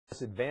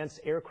most advanced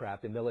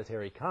aircraft in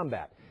military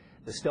combat.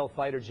 The stealth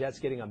fighter jet's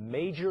getting a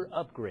major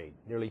upgrade.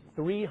 Nearly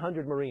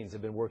 300 Marines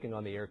have been working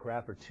on the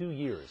aircraft for 2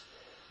 years.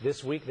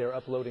 This week, they're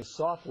uploading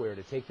software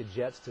to take the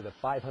jets to the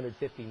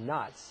 550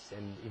 knots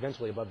and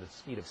eventually above the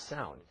speed of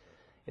sound.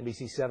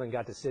 NBC7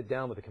 got to sit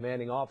down with the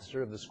commanding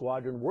officer of the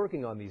squadron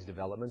working on these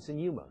developments in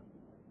Yuma.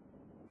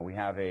 We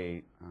have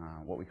a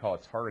what we call a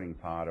targeting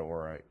pod,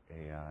 or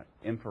a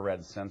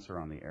infrared sensor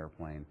on the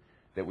airplane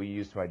that we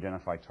use to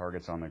identify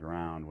targets on the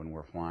ground when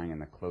we're flying in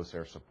the close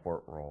air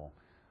support role.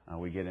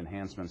 We get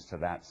enhancements to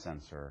that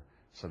sensor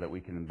so that we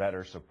can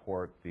better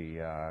support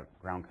the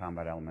ground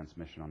combat elements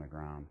mission on the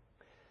ground.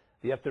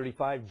 The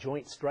F-35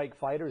 Joint Strike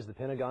Fighter is the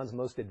Pentagon's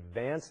most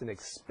advanced and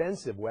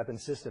expensive weapon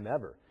system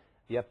ever.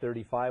 The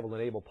F-35 will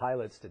enable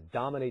pilots to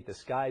dominate the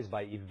skies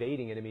by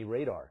evading enemy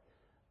radar.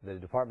 The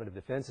Department of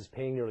Defense is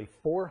paying nearly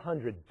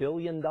 $400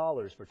 billion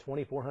for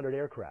 2,400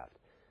 aircraft.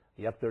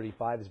 The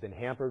F-35 has been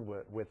hampered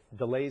with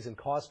delays and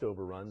cost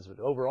overruns, but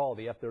overall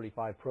the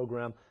F-35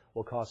 program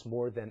will cost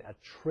more than $1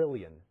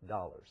 trillion.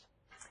 All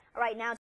right, now